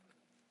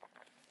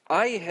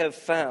I have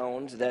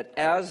found that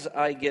as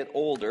I get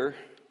older,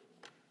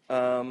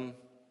 I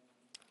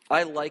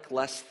like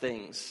less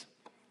things.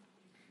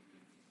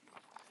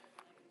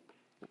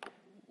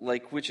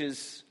 Which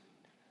is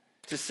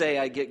to say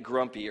I get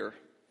grumpier.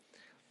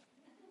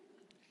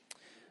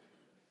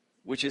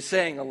 Which is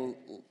saying,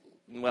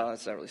 well,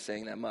 it's not really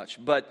saying that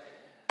much, but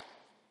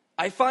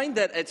I find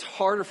that it's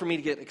harder for me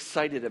to get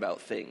excited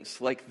about things.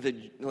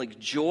 Like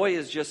joy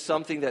is just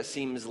something that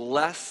seems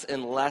less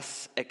and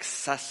less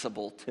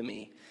accessible to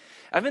me.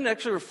 I've been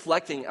actually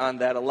reflecting on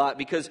that a lot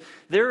because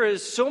there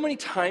is so many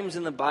times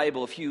in the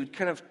Bible, if you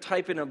kind of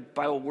type in a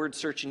Bible word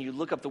search and you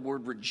look up the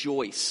word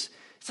rejoice,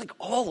 it's like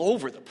all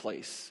over the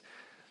place.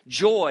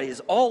 Joy is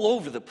all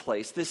over the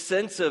place. This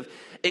sense of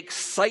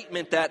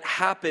excitement that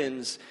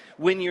happens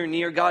when you're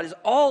near God is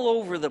all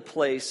over the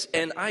place.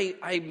 And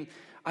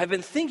I've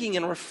been thinking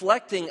and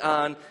reflecting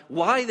on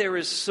why there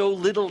is so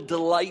little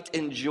delight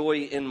and joy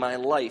in my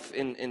life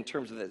in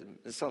terms of this.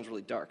 It sounds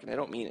really dark, and I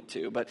don't mean it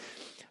to, but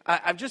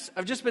I've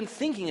just been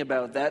thinking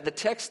about that. The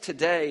text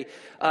today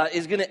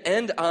is going to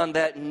end on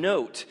that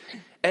note.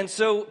 And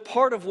so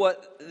part of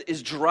what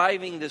is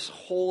driving this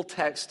whole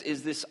text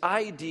is this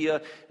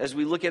idea, as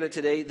we look at it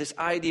today, this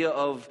idea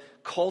of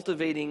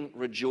cultivating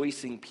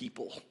rejoicing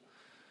people.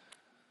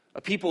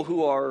 A people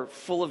who are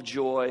full of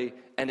joy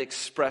and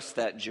express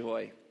that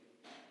joy.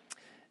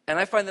 And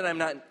I find that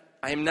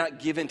I am not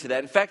given to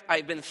that. In fact,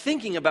 I've been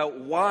thinking about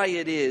why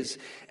it is.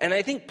 And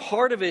I think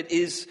part of it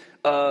is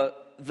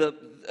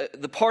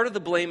the part of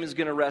the blame is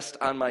going to rest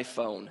on my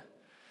phone.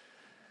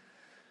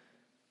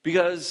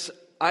 Because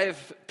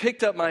I've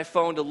picked up my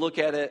phone to look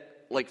at it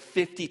like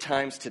 50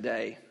 times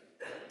today.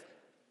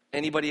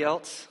 Anybody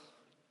else?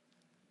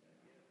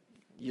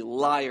 You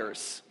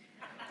liars.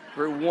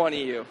 We're one of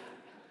you.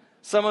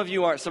 Some of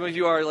you aren't. Some of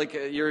you are like,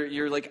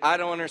 you're like, I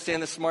don't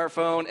understand the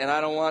smartphone and I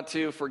don't want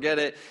to, forget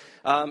it.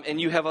 And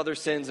you have other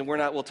sins and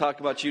we'll talk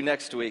about you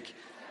next week.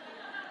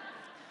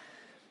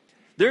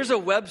 There's a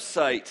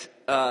website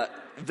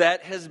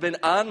that has been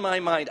on my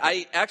mind.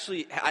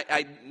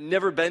 I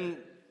never been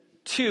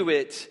to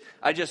it.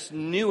 I just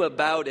knew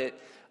about it.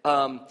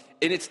 And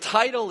its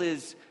title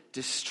is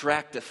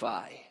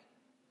Distractify.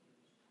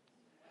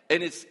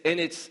 And its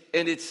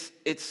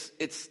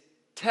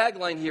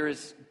tagline here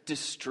is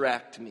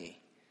distract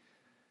me.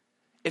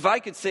 If I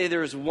could say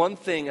there is one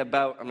thing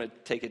about, I'm going to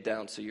take it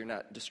down so you're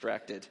not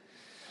distracted.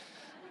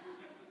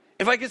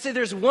 If I could say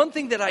there's one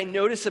thing that I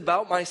notice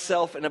about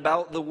myself and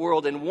about the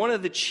world, and one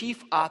of the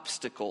chief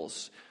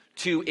obstacles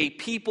to a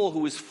people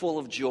who is full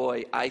of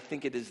joy, I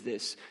think it is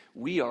this: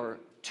 we are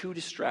too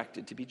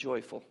distracted to be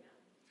joyful.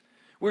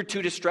 We're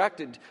too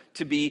distracted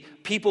to be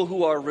people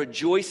who are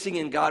rejoicing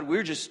in God.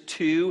 We're just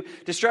too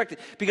distracted.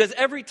 Because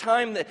every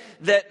time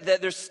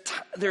that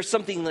there's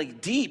something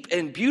like deep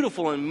and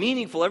beautiful and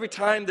meaningful, every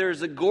time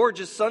there's a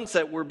gorgeous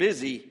sunset, we're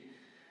busy.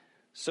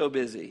 So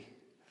busy.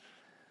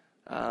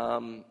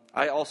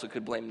 I also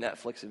could blame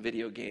Netflix and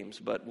video games,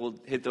 but we'll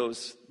hit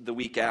those the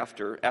week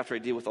after I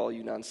deal with all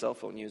you non-cell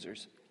phone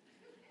users.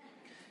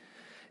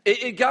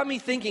 It got me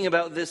thinking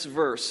about this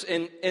verse,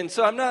 and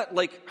so I'm not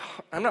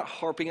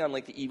harping on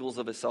like the evils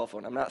of a cell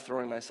phone. I'm not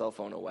throwing my cell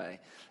phone away,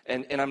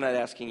 and I'm not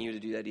asking you to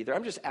do that either.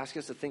 I'm just asking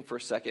us to think for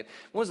a second.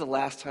 When was the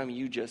last time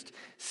you just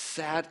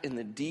sat in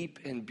the deep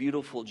and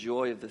beautiful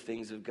joy of the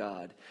things of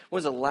God? When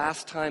was the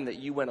last time that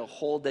you went a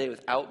whole day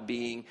without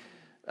being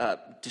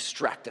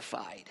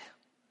distractified?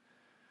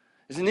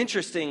 There's an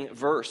interesting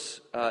verse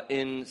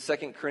in 2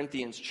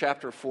 Corinthians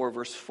chapter 4,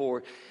 verse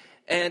 4.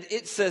 And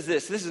it says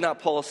this is not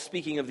Paul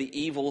speaking of the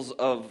evils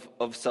of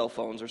cell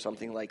phones or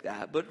something like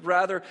that, but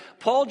rather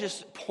Paul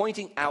just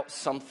pointing out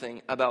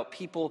something about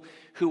people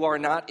who are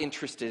not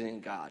interested in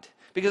God.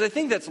 Because I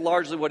think that's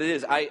largely what it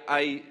is.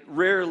 I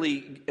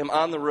rarely am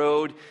on the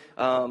road.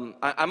 I'm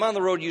on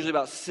the road usually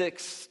about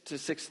 6 to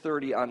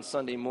 6:30 on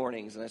Sunday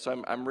mornings, and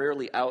so I'm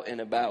rarely out and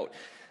about.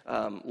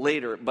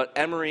 Later, but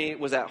Emery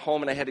was at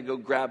home and I had to go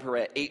grab her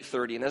at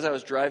 8:30, and as I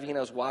was driving, I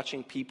was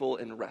watching people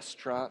in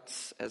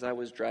restaurants as I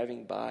was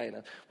driving by,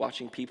 and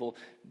watching people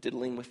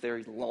diddling with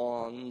their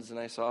lawns, and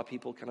I saw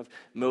people kind of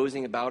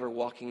moseying about or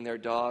walking their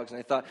dogs, and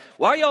I thought,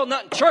 why are y'all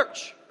not in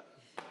church?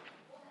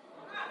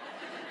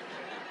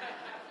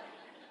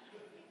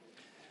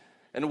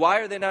 And why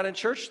are they not in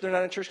church? They're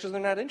not in church because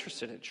they're not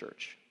interested in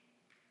church.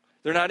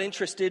 They're not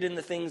interested in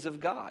the things of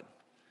God.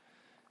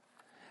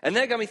 And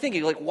that got me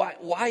thinking, like,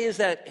 why is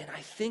that? And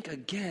I think,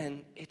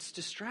 again, it's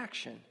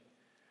distraction.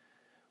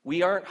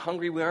 We aren't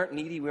hungry, we aren't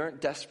needy, we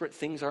aren't desperate,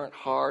 things aren't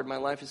hard, my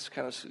life is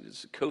kind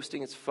of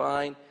coasting, it's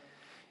fine.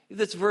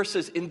 This verse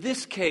says, in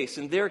this case,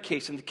 in their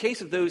case, in the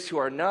case of those who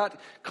are not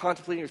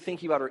contemplating or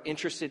thinking about or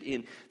interested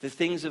in the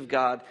things of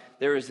God,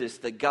 there is this: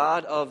 the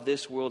God of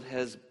this world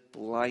has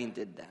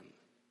blinded them.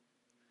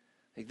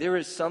 Like, there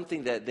is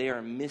something that they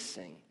are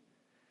missing.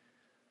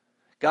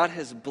 God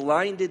has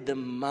blinded the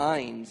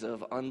minds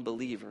of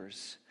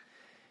unbelievers,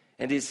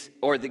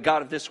 or the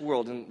God of this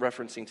world, in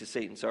referencing to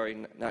Satan,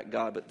 sorry, not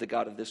God, but the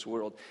God of this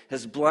world,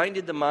 has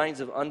blinded the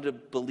minds of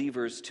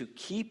unbelievers to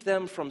keep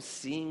them from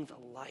seeing the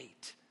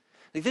light.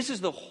 Like, this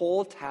is the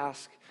whole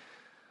task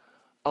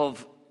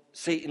of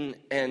Satan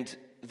and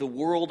the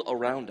world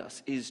around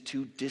us is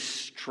to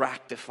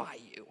distractify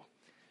you,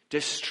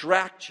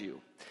 distract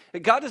you.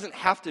 God doesn't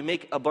have to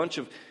make a bunch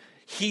of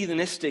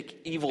heathenistic,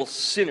 evil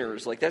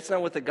sinners. Like, that's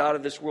not what the God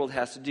of this world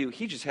has to do.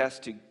 He just has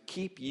to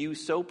keep you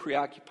so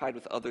preoccupied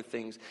with other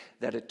things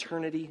that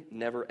eternity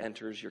never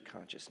enters your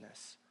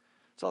consciousness.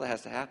 That's all that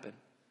has to happen.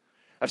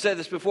 I've said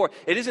this before.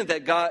 It isn't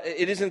that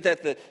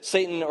the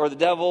Satan or the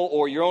devil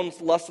or your own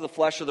lust of the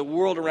flesh or the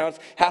world around us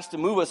has to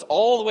move us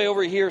all the way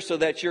over here so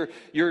that you're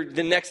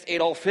the next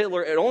Adolf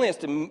Hitler. He only has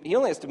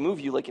to move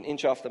you like an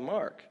inch off the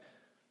mark.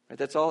 Right?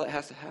 That's all that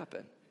has to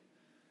happen.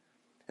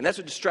 And that's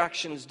what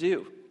distractions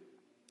do.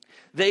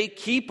 They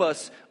keep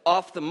us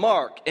off the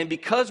mark. And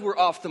because we're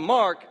off the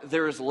mark,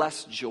 there is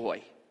less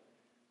joy.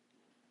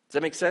 Does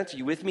that make sense? Are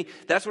you with me?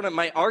 That's what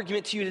my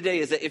argument to you today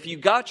is, that if you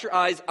got your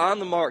eyes on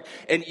the mark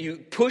and you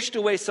pushed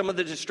away some of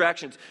the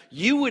distractions,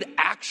 you would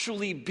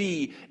actually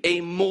be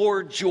a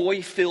more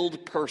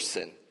joy-filled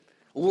person.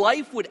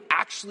 Life would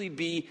actually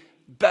be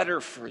better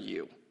for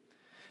you.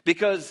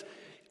 Because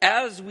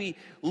as we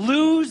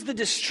lose the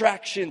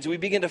distractions, we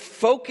begin to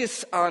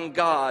focus on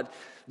God,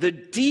 the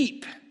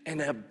deep and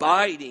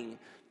abiding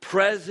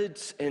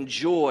presence and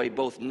joy,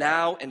 both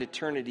now and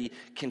eternity,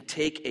 can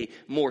take a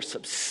more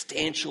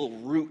substantial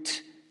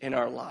root in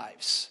our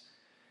lives.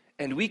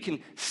 And we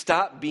can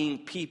stop being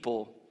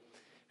people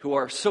who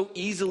are so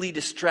easily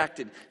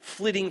distracted,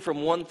 flitting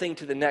from one thing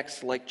to the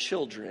next like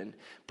children,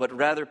 but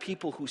rather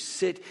people who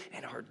sit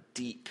and are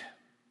deep.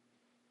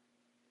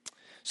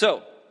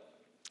 So,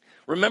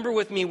 remember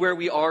with me where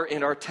we are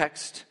in our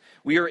text.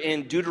 We are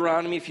in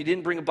Deuteronomy. If you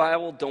didn't bring a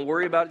Bible, don't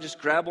worry about it. Just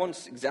grab one.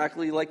 It's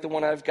exactly like the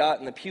one I've got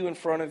in the pew in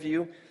front of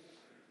you.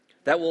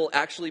 That will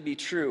actually be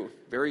true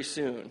very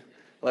soon.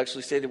 I'll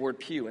actually say the word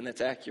pew, and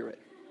that's accurate.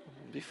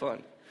 It'll be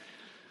fun.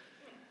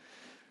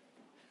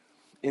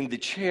 In the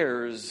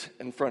chairs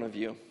in front of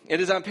you.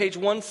 It is on page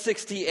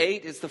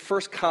 168. It's the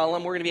first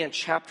column. We're going to be on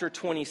chapter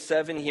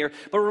 27 here.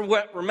 But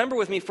remember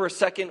with me for a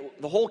second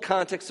the whole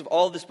context of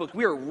all of this book.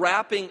 We are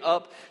wrapping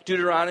up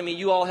Deuteronomy.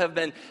 You all have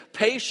been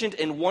patient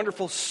and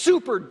wonderful,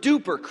 super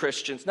duper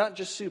Christians. Not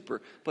just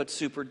super, but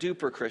super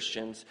duper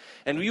Christians.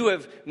 And you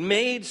have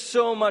made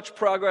so much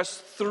progress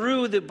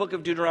through the book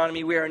of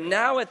Deuteronomy. We are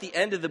now at the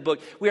end of the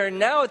book. We are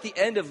now at the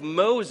end of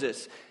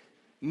Moses.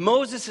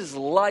 Moses'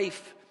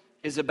 life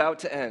is about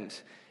to end.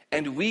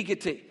 And we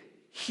get to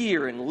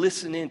hear and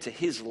listen in to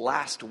his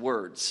last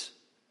words.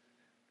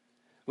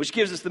 Which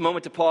gives us the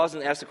moment to pause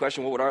and ask the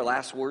question, what would our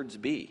last words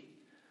be?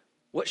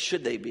 What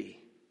should they be?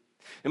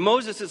 And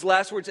Moses'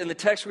 last words in the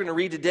text we're going to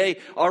read today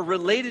are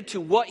related to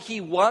what he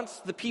wants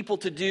the people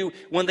to do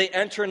when they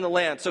enter in the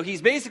land. So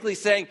he's basically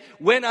saying,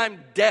 when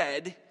I'm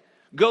dead,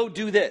 go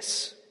do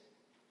this.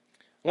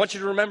 I want you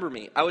to remember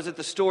me. I was at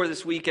the store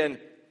this weekend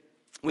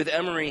with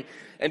Emery,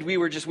 and we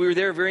were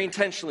there very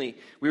intentionally.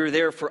 We were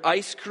there for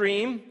ice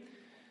cream,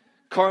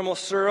 caramel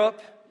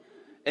syrup,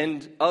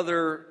 and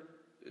other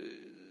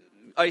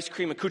ice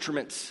cream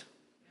accoutrements.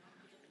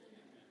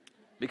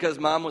 Because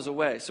Mom was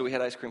away, so we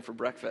had ice cream for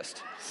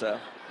breakfast. So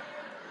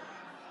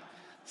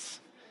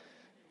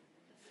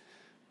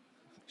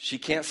she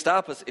can't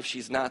stop us if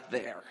she's not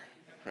there,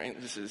 right?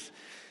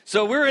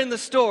 So we're in the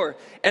store,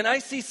 and I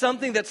see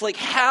something that's like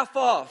half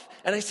off,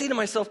 and I say to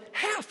myself,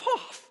 half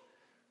off.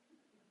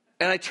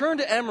 And I turn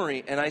to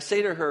Emery and I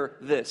say to her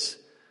this: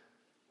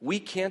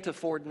 we can't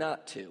afford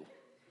not to.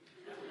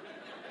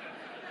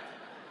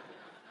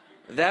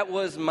 That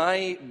was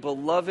my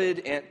beloved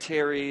Aunt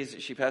Terry's.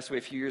 She passed away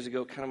a few years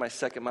ago, kind of my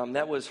second mom.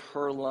 That was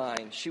her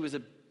line. She was a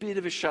bit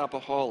of a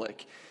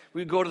shopaholic.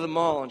 We'd go to the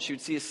mall and she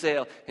would see a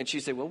sale and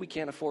she'd say, well, we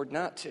can't afford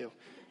not to.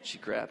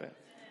 She'd grab it.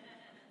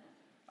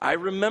 I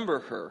remember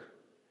her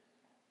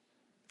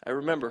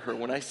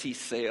when I see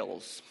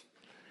sales.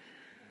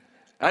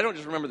 I don't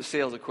just remember the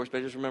sales, of course, but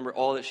I just remember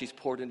all that she's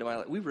poured into my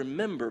life. We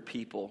remember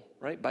people,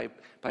 right, by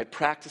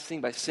practicing,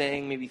 by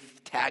saying maybe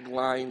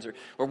taglines,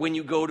 or when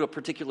you go to a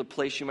particular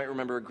place, you might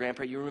remember a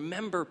grandparent. You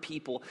remember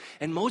people.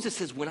 And Moses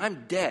says, when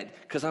I'm dead,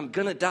 because I'm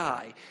going to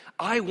die,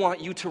 I want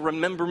you to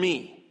remember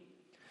me.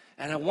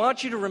 And I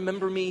want you to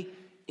remember me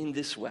in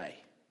this way.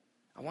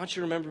 I want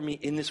you to remember me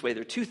in this way.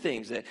 There are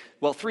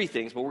three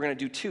things, but we're going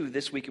to do two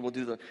this week, and we'll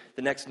do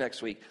the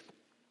next week.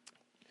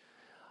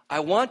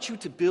 I want you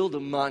to build a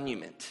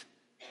monument.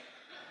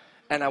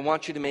 And I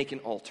want you to make an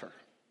altar.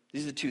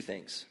 These are the two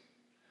things.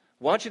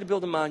 I want you to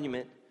build a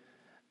monument,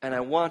 and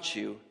I want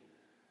you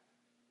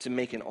to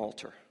make an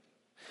altar.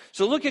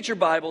 So look at your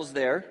Bibles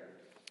there.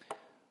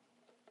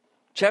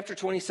 Chapter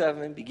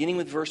 27, beginning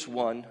with verse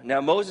 1.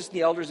 Now Moses and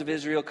the elders of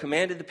Israel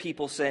commanded the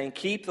people, saying,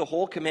 keep the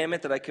whole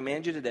commandment that I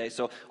command you today.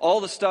 So all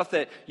the stuff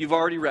that you've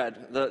already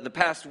read, the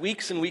past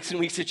weeks and weeks and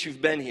weeks that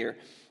you've been here.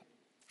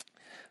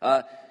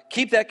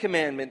 Keep that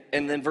commandment.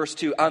 And then verse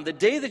 2, on the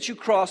day that you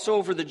cross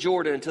over the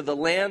Jordan to the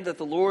land that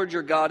the Lord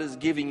your God is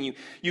giving you,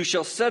 you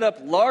shall set up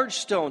large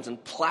stones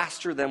and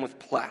plaster them with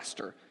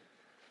plaster.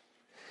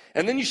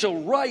 And then you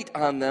shall write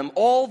on them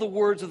all the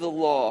words of the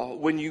law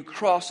when you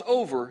cross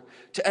over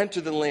to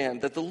enter the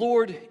land that the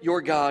Lord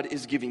your God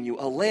is giving you,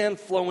 a land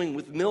flowing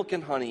with milk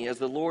and honey, as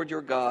the Lord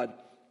the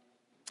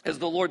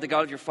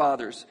God of your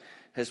fathers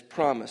has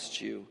promised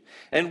you.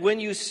 And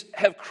when you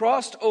have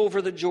crossed over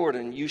the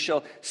Jordan, you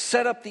shall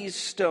set up these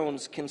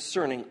stones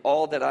concerning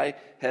all that I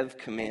have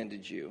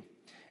commanded you.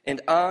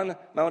 And on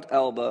Mount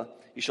Alba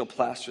you shall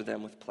plaster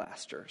them with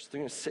plaster. So they're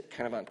going to sit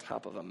kind of on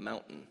top of a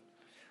mountain,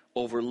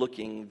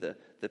 overlooking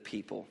the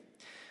people.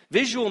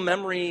 Visual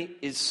memory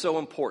is so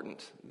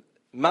important.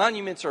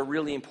 Monuments are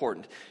really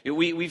important.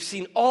 We've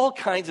seen all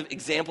kinds of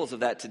examples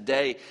of that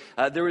today.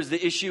 There was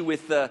the issue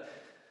with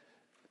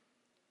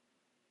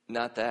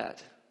not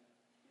that.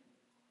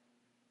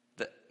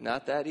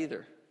 Not that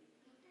either.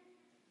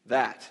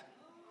 That.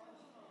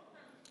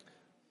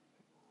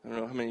 I don't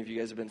know how many of you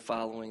guys have been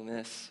following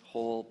this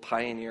whole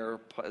pioneer.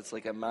 It's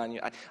like a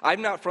monument.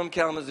 I'm not from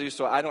Kalamazoo,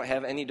 so I don't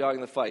have any dog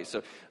in the fight.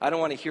 So I don't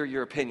want to hear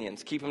your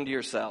opinions. Keep them to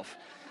yourself.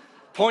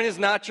 Point is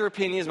not your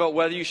opinions about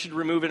whether you should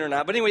remove it or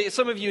not. But anyway,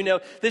 some of you know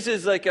this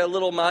is like a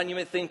little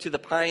monument thing to the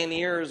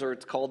pioneers, or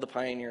it's called the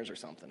Pioneers or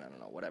something. I don't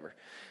know, whatever.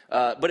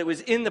 But it was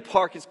in the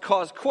park. It's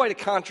caused quite a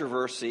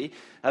controversy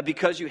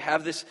because you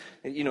have this,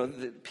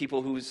 the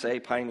people who say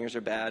pioneers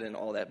are bad and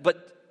all that.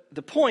 But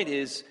the point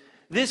is,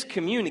 this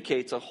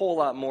communicates a whole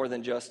lot more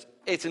than just,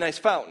 it's a nice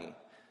fountain.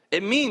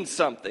 It means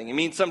something. It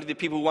means something to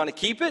people who want to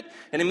keep it,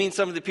 and it means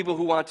something to people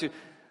who want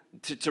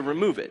to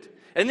remove it.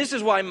 And this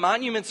is why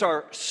monuments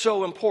are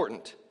so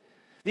important.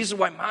 This is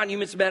why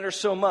monuments matter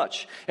so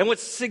much. And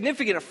what's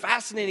significant or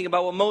fascinating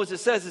about what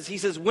Moses says is he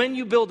says, when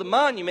you build a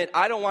monument,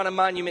 I don't want a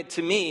monument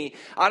to me.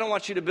 I don't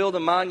want you to build a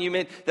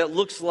monument that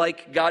looks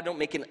like God. Don't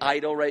make an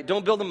idol, right?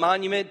 Don't build a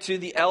monument to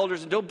the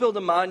elders. And don't build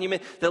a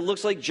monument that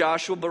looks like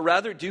Joshua, but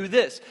rather do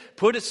this.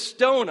 Put a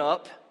stone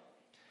up,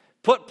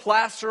 put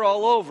plaster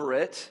all over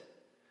it,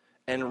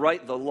 and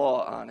write the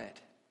law on it.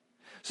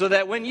 So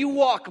that when you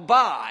walk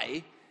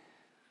by,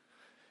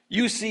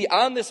 you see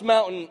on this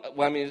mountain,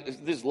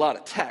 there's a lot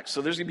of text,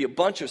 so there's going to be a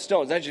bunch of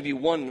stones. Not just going to be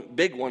one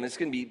big one, it's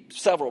going to be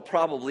several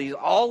probably.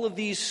 All of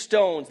these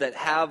stones that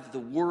have the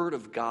Word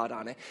of God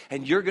on it.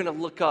 And you're going to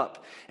look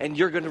up and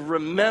you're going to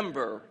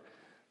remember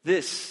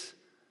this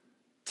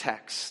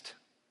text.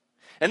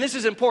 And this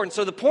is important.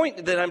 So the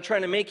point that I'm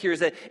trying to make here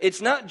is that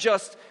it's not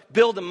just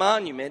build a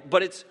monument,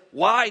 but it's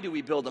why do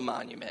we build a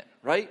monument,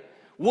 right?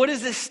 What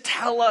does this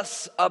tell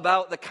us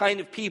about the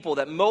kind of people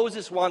that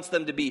Moses wants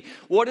them to be?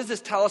 What does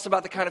this tell us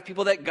about the kind of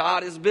people that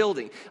God is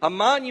building? A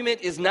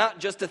monument is not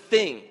just a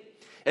thing.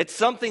 It's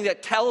something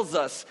that tells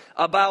us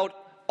about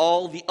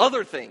all the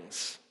other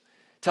things.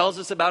 It tells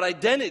us about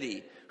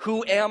identity.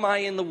 Who am I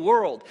in the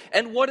world?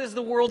 And what is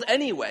the world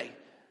anyway?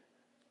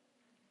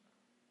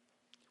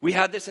 We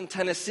had this in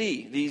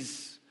Tennessee,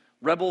 these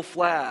rebel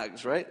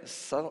flags, right?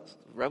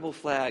 Rebel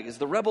flag. Is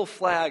the rebel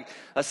flag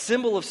a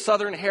symbol of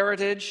Southern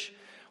heritage?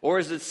 Or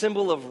is it a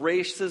symbol of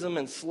racism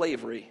and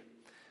slavery?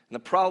 And the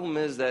problem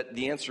is that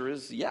the answer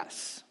is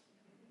yes.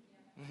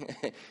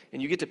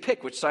 And you get to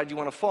pick which side you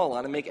want to fall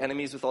on and make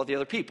enemies with all the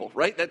other people,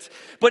 right?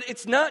 But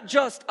it's not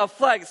just a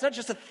flag. It's not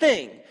just a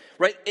thing,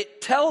 right?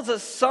 It tells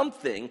us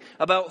something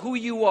about who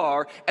you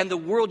are and the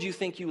world you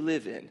think you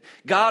live in.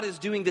 God is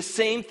doing the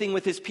same thing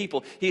with his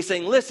people. He's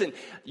saying, listen,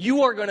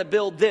 you are going to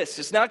build this.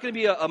 It's not going to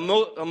be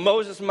a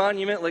Moses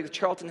monument like the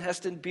Charlton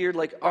Heston beard,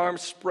 like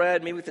arms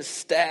spread, maybe with a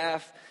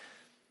staff.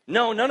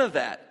 No, none of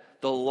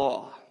that. The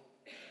law.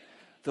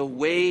 The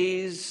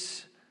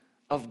ways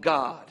of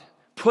God.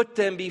 Put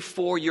them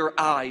before your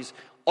eyes.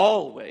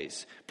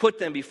 Always put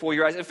them before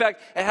your eyes. In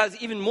fact, it has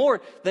even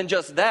more than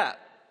just that.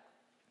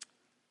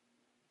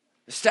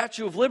 The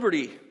Statue of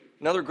Liberty,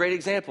 another great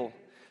example.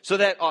 So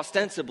that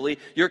ostensibly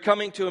you're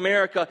coming to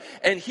America,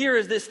 and here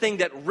is this thing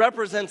that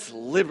represents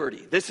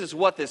liberty. This is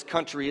what this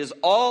country is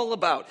all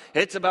about.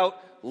 It's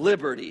about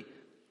liberty.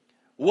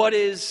 What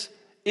is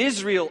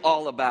Israel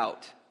all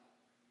about?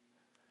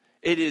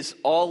 It is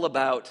all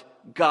about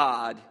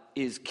God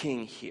is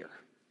king here.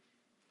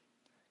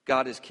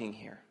 God is king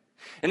here.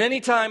 And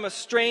anytime a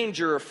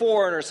stranger or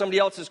foreigner, somebody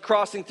else is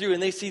crossing through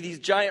and they see these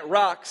giant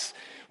rocks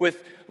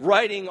with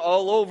writing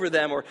all over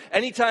them, or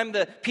anytime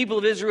the people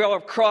of Israel are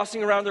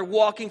crossing around, they're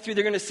walking through,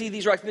 they're going to see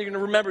these rocks and they're going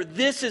to remember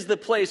this is the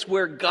place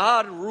where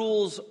God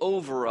rules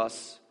over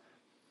us.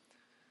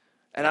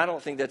 And I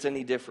don't think that's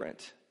any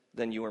different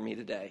than you or me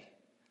today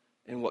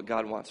in what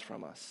God wants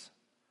from us.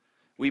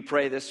 We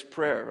pray this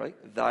prayer,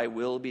 right? Thy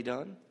will be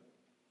done.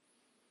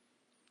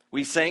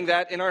 We sang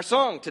that in our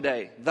song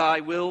today.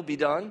 Thy will be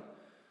done.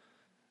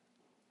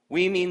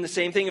 We mean the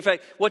same thing. In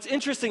fact, what's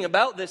interesting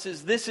about this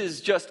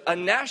is just a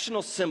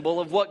national symbol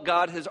of what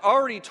God has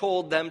already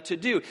told them to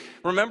do.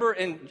 Remember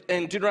in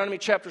Deuteronomy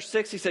chapter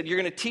 6, he said, you're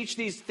going to teach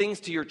these things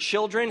to your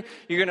children.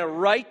 You're going to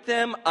write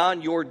them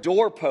on your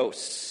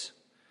doorposts.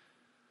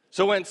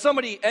 So when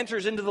somebody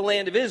enters into the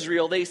land of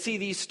Israel, they see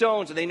these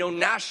stones and they know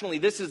nationally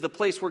this is the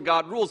place where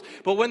God rules.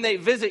 But when they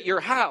visit your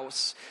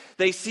house,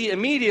 they see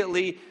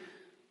immediately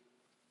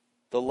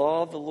the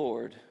law of the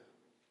Lord.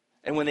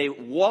 And when they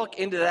walk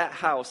into that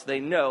house, they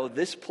know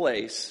this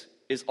place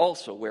is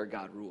also where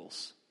God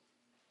rules.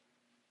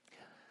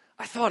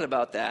 I thought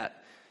about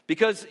that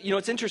because,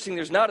 it's interesting,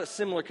 there's not a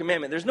similar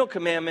commandment. There's no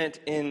commandment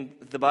in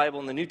the Bible,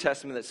 in the New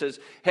Testament, that says,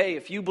 hey,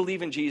 if you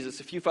believe in Jesus,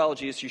 if you follow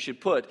Jesus, you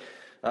should put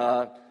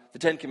the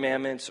Ten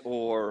Commandments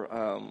or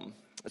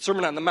a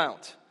Sermon on the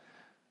Mount.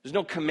 There's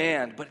no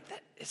command, but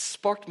it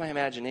sparked my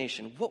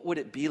imagination. What would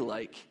it be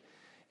like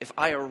if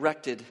I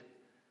erected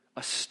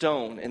a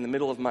stone in the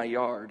middle of my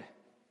yard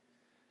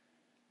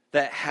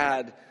that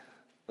had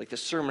like the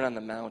Sermon on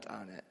the Mount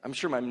on it? I'm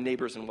sure my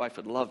neighbors and wife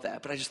would love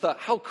that, but I just thought,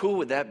 how cool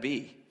would that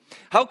be?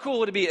 How cool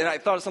would it be? And I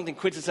thought of something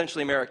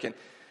quintessentially American.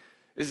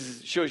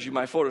 Shows you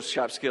my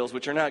Photoshop skills,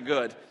 which are not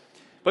good.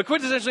 But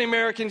quintessentially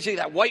American, you see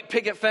that white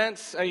picket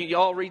fence. I mean, you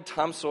all read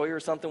Tom Sawyer or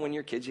something when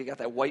you're kids. You got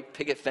that white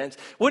picket fence.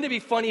 Wouldn't it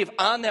be funny if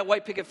on that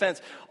white picket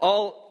fence,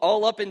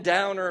 all up and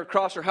down or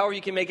across or however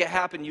you can make it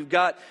happen, you've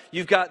got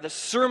the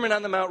Sermon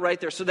on the Mount right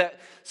there, so that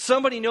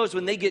somebody knows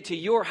when they get to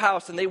your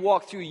house and they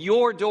walk through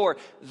your door,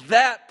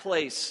 that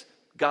place,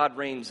 God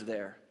reigns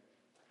there.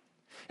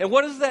 And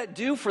what does that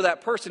do for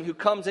that person who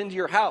comes into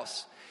your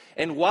house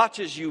and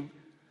watches you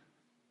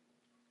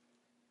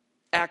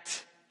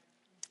act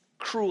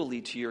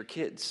cruelly to your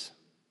kids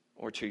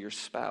or to your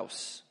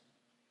spouse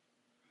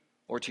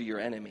or to your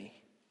enemy?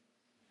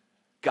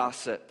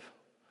 Gossip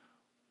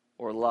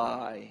or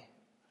lie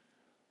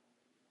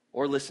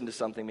or listen to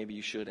something maybe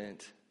you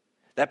shouldn't.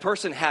 That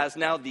person has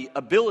now the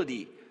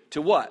ability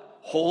to what?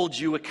 Hold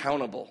you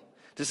accountable.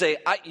 To say,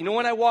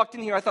 when I walked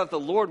in here, I thought the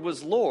Lord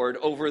was Lord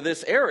over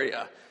this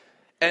area.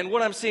 And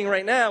what I'm seeing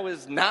right now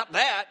is not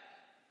that.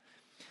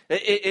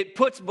 It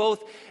puts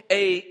both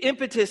a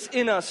impetus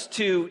in us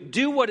to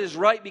do what is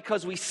right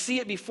because we see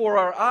it before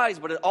our eyes,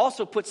 but it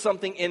also puts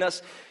something in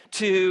us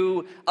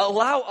to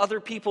allow other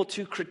people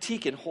to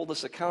critique and hold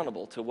us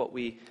accountable to what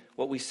we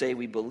say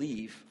we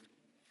believe.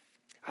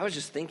 I was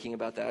just thinking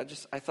about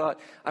that. I thought,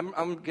 I'm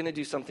going to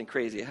do something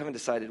crazy. I haven't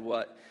decided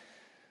what.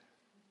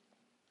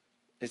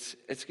 It's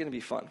going to be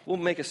fun. We'll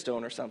make a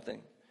stone or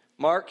something.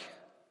 Mark,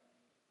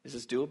 is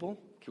this doable?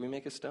 Can we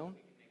make a stone?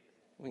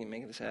 We can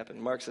make this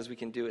happen. Mark says we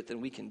can do it, then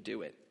we can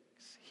do it.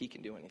 He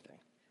can do anything.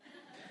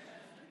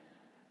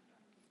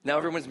 Now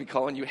everyone's going to be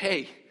calling you,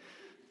 hey,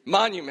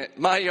 monument,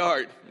 my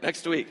yard,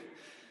 next week.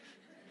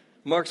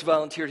 Mark's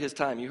volunteered his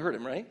time. You heard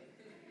him, right?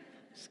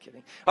 Just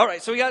kidding. All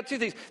right, so we got two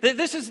things.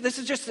 This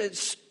is just to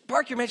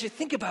spark your imagination.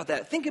 Think about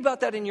that. Think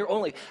about that in your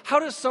own life. How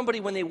does somebody,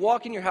 when they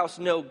walk in your house,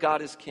 know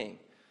God is king?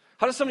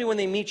 How does somebody, when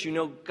they meet you,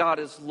 know God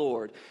is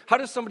Lord? How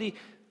does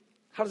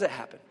that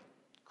happen?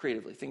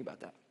 Creatively, think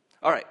about that.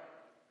 All right.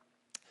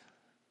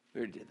 We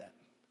already did that.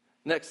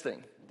 Next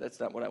thing. That's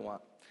not what I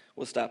want.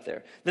 We'll stop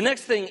there. The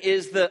next thing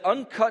is the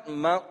uncut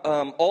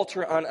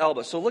altar on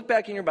Elba. So look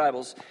back in your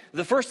Bibles.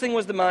 The first thing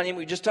was the monument.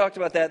 We just talked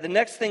about that. The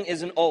next thing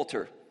is an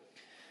altar.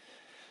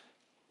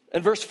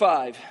 And verse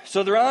 5.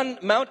 So they're on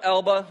Mount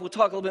Elba. We'll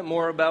talk a little bit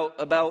more about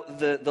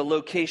the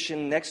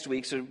location next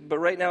week. But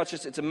right now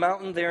it's a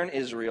mountain there in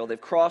Israel.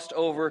 They've crossed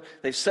over.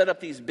 They've set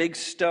up these big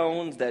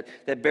stones that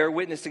bear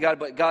witness to God.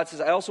 But God says,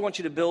 I also want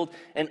you to build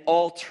an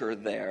altar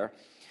there.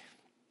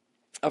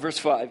 Verse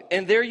 5.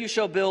 And there you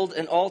shall build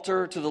an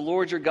altar to the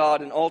Lord your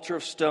God, an altar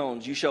of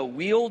stones. You shall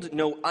wield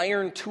no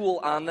iron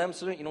tool on them,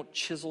 so you don't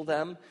chisel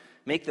them.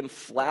 Make them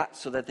flat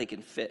so that they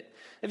can fit.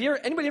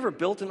 Anybody ever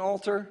built an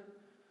altar?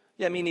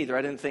 Yeah, me neither.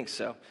 I didn't think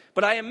so.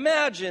 But I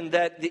imagine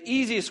that the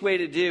easiest way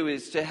to do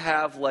is to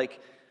have like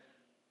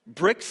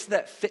bricks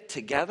that fit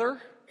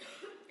together.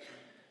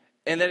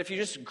 And that if you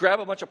just grab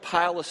a bunch of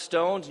pile of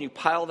stones and you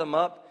pile them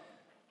up,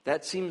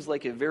 that seems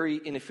like a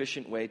very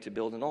inefficient way to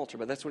build an altar.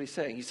 But that's what he's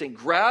saying. He's saying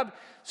grab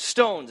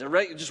stones, and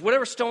just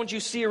whatever stones you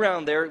see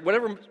around there,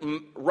 whatever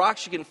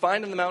rocks you can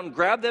find on the mountain,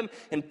 grab them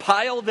and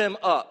pile them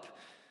up.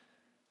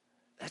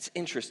 That's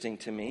interesting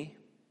to me.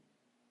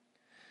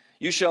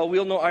 You shall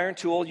wield no iron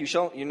tool.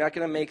 You're not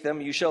going to make them.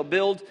 You shall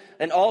build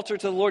an altar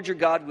to the Lord your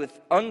God with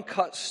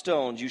uncut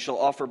stones. You shall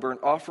offer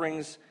burnt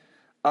offerings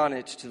on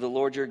it to the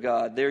Lord your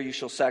God. There you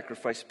shall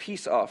sacrifice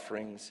peace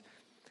offerings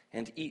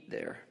and eat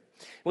there.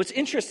 What's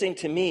interesting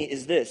to me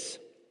is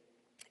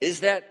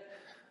that,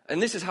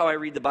 and this is how I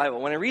read the Bible.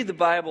 When I read the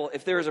Bible,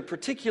 if there is a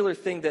particular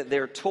thing that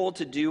they're told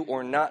to do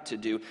or not to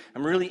do,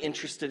 I'm really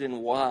interested in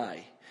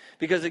why.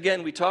 Because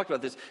again, we talked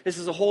about this. This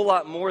is a whole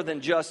lot more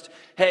than just,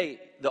 hey,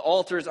 the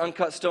altar is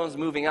uncut stones,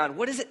 moving on.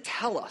 What does it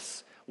tell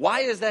us?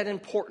 Why is that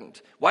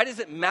important? Why does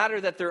it matter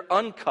that they're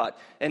uncut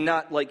and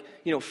not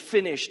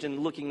finished and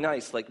looking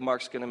nice like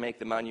Mark's going to make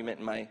the monument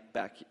in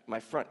my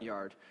front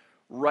yard,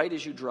 right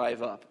as you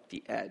drive up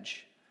the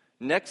edge,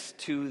 next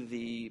to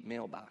the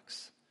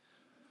mailbox,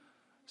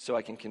 so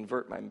I can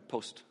convert my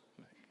post.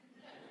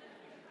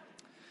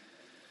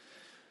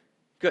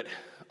 Good.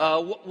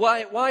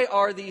 Why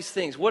are these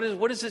things? What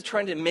is it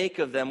trying to make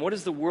of them? What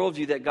is the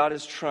worldview that God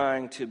is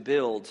trying to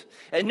build?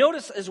 And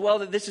notice as well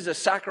that this is a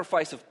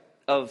sacrifice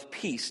of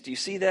peace. Do you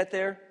see that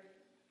there?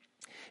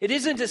 It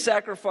isn't a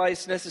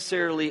sacrifice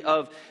necessarily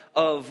of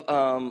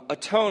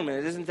atonement.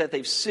 It isn't that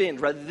they've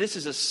sinned. Rather, this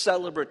is a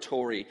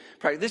celebratory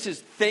practice. This is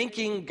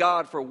thanking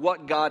God for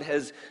what God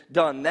has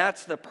done.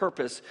 That's the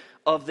purpose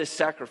of this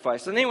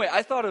sacrifice. And anyway,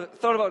 I thought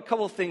about a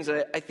couple of things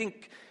that I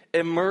think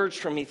emerged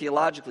from me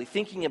theologically,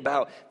 thinking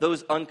about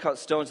those uncut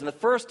stones. And the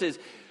first is,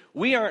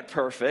 we aren't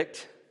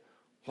perfect.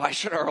 Why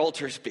should our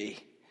altars be?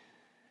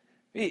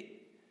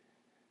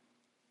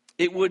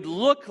 It would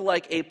look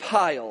like a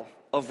pile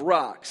of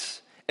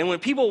rocks. And when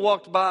people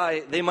walked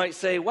by, they might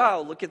say,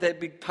 wow, look at that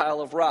big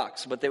pile of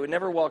rocks. But they would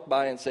never walk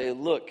by and say,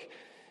 look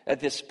at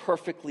this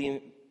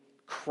perfectly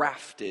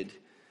crafted,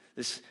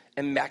 this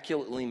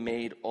immaculately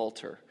made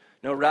altar.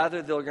 No,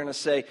 rather they're going to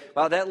say,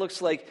 wow, that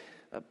looks like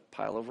a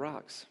pile of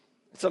rocks.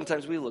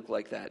 Sometimes we look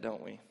like that,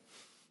 don't we?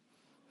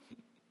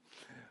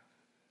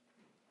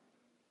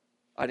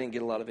 I didn't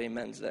get a lot of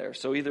amens there.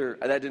 So either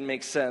that didn't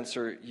make sense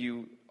or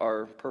you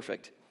are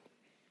perfect.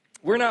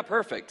 We're not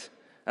perfect.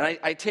 And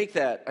I take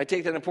that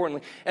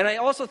importantly. And I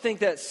also think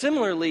that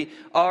similarly,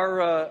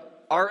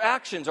 our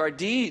actions, our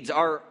deeds,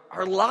 our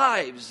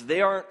lives,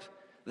 they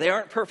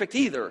aren't perfect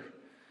either.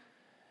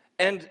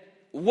 And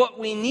what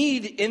we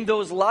need in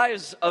those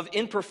lives of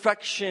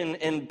imperfection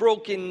and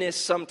brokenness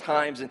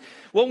sometimes, and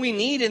what we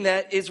need in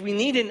that is we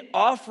need an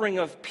offering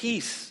of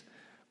peace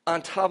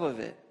on top of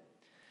it.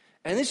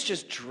 And this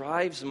just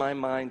drives my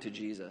mind to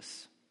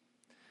Jesus.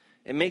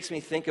 It makes me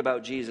think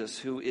about Jesus,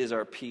 who is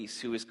our peace,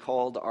 who is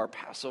called our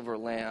Passover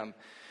lamb.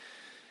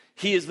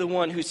 He is the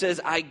one who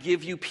says, I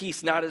give you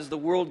peace, not as the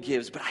world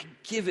gives, but I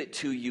give it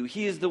to you.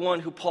 He is the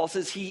one who Paul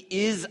says he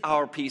is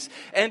our peace.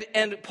 And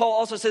Paul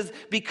also says,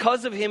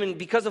 because of him and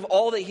because of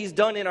all that he's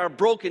done in our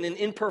broken and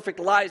imperfect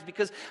lives,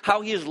 because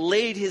how he has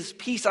laid his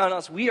peace on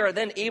us, we are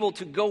then able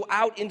to go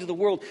out into the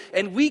world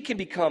and we can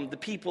become the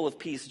people of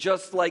peace,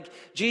 just like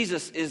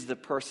Jesus is the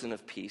person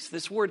of peace.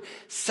 This word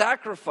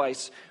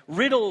sacrifice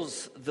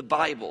riddles the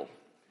Bible.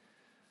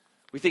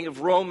 We think of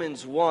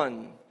Romans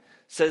 1.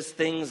 Says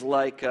things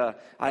like,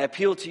 I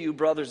appeal to you,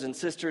 brothers and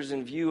sisters,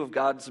 in view of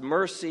God's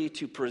mercy,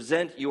 to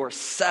present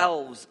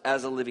yourselves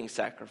as a living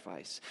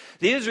sacrifice.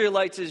 The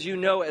Israelites, as you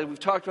know, and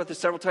we've talked about this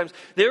several times,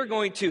 they're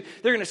going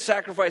to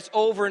sacrifice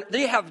over, and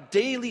they have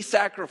daily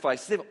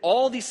sacrifices. They have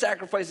all these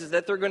sacrifices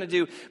that they're going to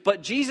do.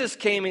 But Jesus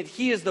came and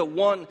he is the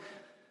one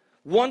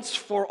once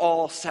for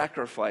all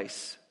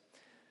sacrifice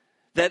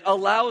that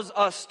allows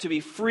us to be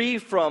free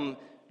from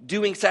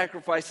doing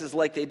sacrifices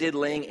like they did,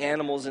 laying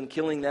animals and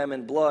killing them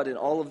and blood and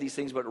all of these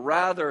things, but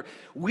rather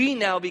we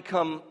now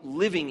become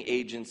living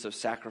agents of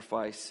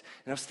sacrifice.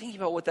 And I was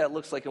thinking about what that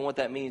looks like and what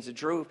that means. It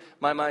drove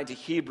my mind to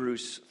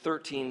Hebrews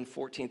 13,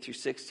 14 through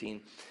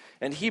 16.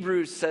 And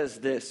Hebrews says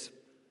this: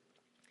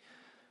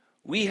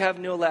 we have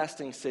no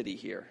lasting city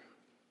here.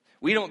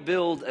 We don't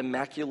build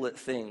immaculate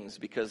things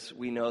because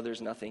we know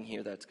there's nothing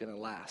here that's going to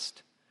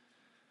last.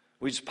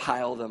 We just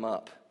pile them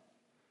up.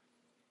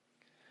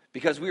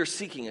 Because we are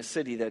seeking a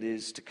city that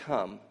is to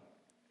come.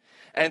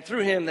 And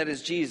through him, that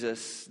is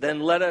Jesus,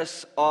 then let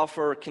us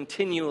offer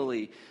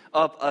continually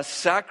up a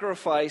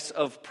sacrifice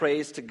of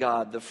praise to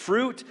God, the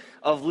fruit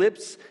of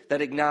lips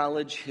that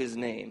acknowledge his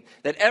name.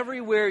 That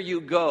everywhere you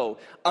go,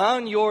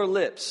 on your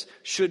lips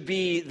should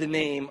be the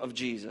name of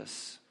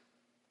Jesus.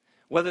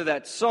 Whether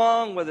that's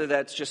song, whether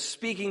that's just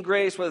speaking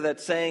grace, whether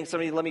that's saying,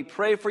 somebody, let me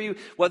pray for you,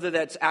 whether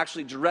that's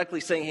actually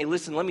directly saying, hey,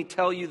 listen, let me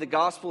tell you the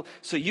gospel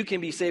so you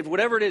can be saved.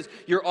 Whatever it is,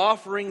 you're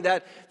offering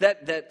that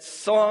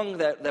song,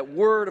 that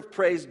word of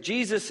praise.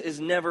 Jesus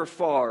is never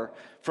far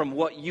from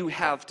what you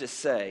have to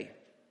say.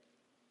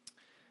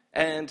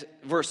 And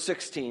verse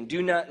 16,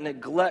 do not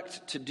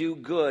neglect to do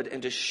good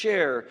and to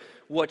share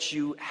what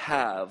you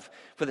have,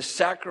 for the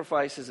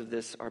sacrifices of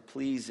this are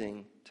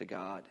pleasing to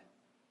God.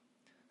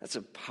 That's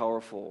a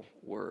powerful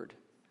word.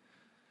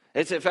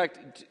 It's in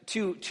fact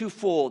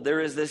twofold.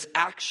 There is this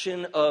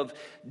action of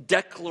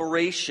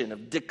declaration,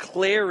 of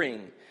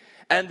declaring,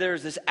 and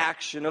there's this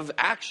action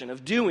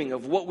of doing,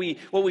 of what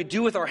we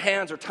do with our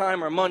hands, our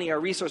time, our money, our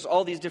resources,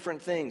 all these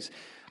different things.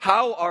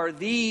 How are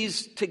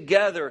these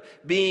together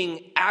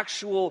being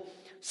actual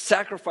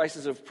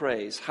sacrifices of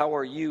praise? How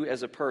are you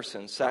as a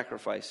person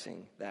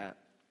sacrificing that?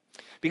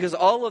 Because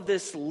all of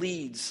this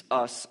leads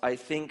us, I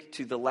think,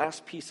 to the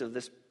last piece of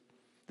this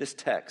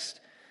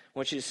text. I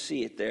want you to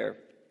see it there.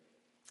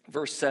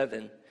 Verse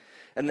 7.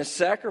 And the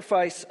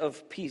sacrifice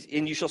of peace,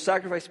 and you shall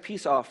sacrifice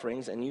peace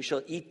offerings, and you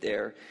shall eat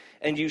there,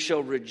 and you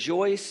shall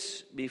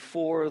rejoice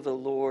before the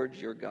Lord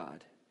your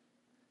God.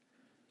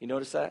 You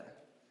notice that?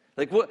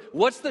 Like,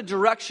 what's the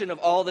direction of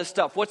all this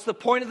stuff? What's the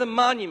point of the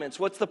monuments?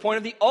 What's the point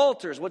of the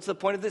altars? What's the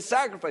point of the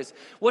sacrifice?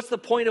 What's the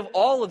point of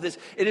all of this?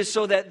 It is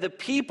so that the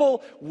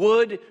people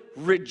would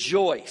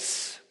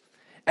rejoice.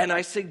 And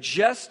I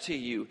suggest to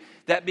you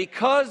that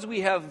because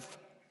we have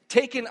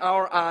taken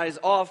our eyes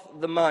off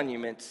the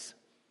monuments,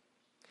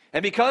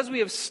 and because we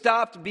have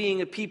stopped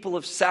being a people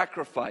of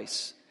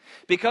sacrifice,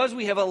 because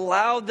we have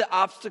allowed the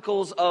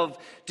obstacles of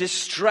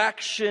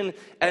distraction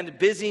and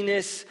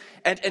busyness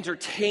and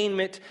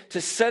entertainment to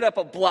set up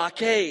a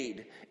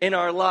blockade in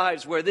our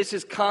lives where this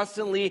is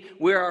constantly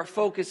where our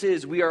focus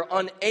is, we are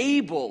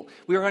unable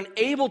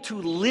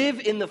to live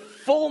in the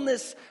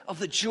fullness of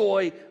the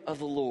joy of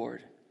the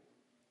Lord.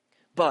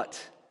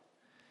 But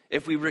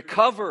if we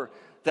recover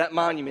that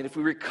monument, if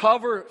we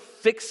recover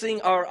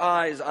fixing our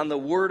eyes on the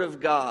Word of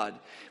God,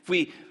 if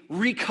we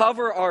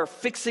recover our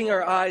fixing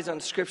our eyes on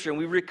Scripture, and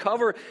we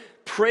recover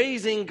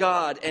praising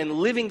God and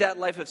living that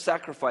life of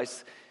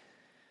sacrifice,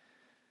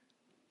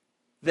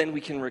 then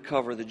we can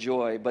recover the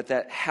joy. But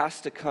that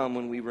has to come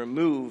when we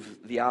remove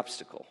the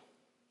obstacle.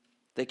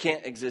 They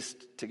can't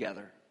exist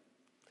together.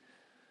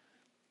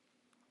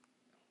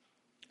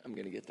 I'm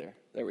going to get there.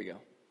 There we go.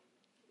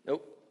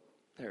 Nope.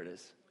 There it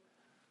is.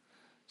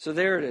 So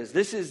there it is.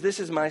 This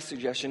is my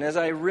suggestion. As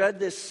I read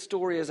this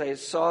story, as I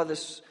saw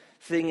this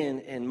thing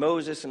in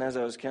Moses, and as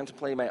I was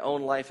contemplating my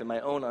own life and my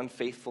own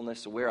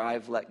unfaithfulness, where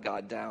I've let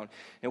God down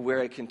and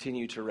where I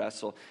continue to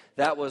wrestle,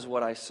 that was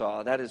what I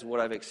saw. That is what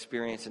I've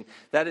experienced. And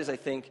that is, I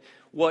think,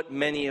 what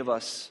many of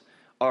us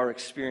are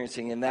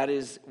experiencing. And that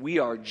is, we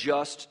are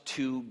just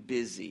too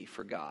busy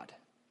for God.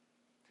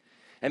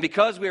 And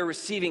because we are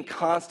receiving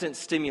constant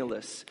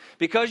stimulus,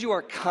 because you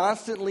are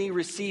constantly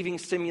receiving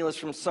stimulus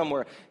from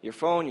somewhere, your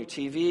phone, your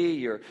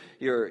TV,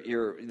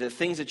 the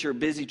things that you're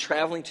busy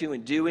traveling to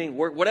and doing,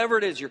 work, whatever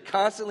it is, you're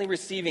constantly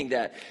receiving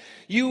that.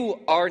 You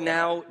are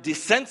now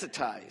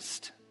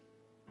desensitized.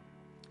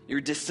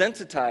 You're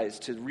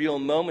desensitized to real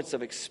moments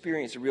of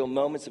experience, real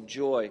moments of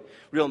joy,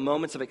 real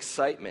moments of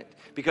excitement.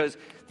 Because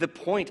the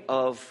point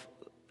of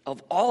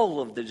all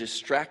of the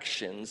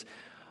distractions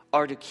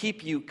are to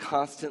keep you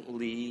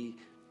constantly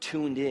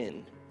tuned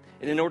in.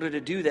 And in order to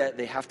do that,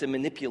 they have to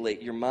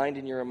manipulate your mind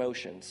and your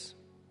emotions.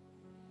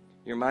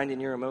 Your mind and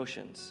your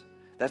emotions.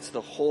 That's the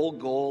whole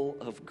goal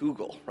of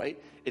Google,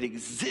 right? It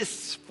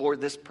exists for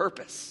this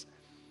purpose.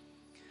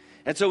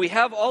 And so we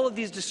have all of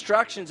these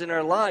distractions in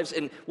our lives,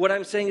 and what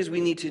I'm saying is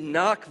we need to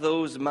knock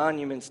those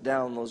monuments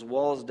down, those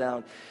walls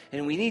down,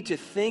 and we need to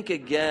think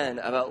again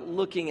about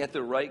looking at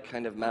the right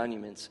kind of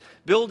monuments,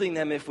 building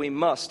them if we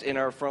must in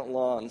our front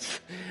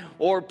lawns,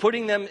 or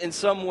putting them in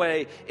some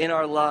way in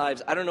our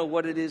lives. I don't know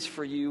what it is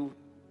for you.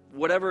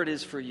 Whatever it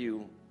is for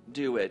you,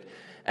 do it.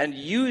 And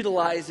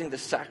utilizing the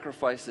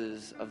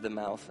sacrifices of the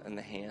mouth and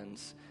the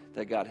hands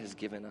that God has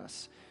given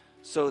us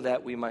so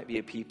that we might be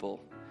a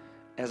people,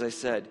 as I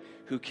said,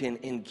 who can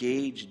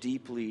engage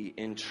deeply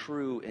in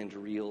true and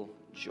real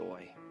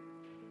joy.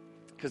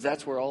 Because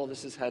that's where all of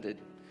this is headed.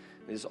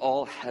 It is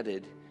all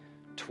headed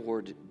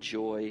toward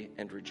joy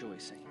and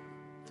rejoicing.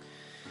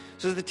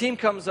 So as the team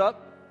comes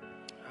up,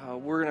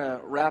 we're going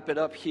to wrap it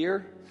up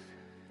here.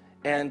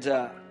 And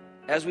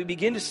as we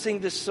begin to sing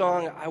this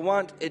song, I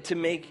want it to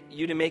make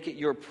you to make it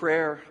your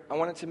prayer. I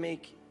want it to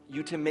make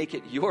you to make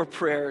it your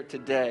prayer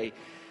today,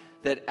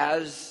 that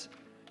as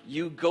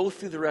you go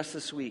through the rest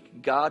of this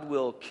week, God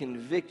will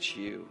convict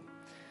you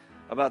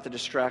about the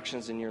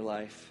distractions in your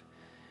life.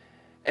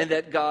 And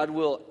that God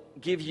will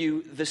give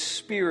you the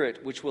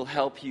Spirit which will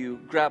help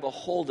you grab a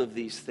hold of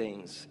these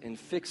things and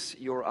fix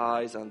your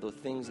eyes on the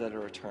things that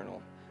are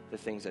eternal, the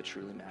things that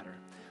truly matter.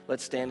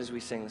 Let's stand as we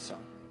sing the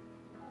song.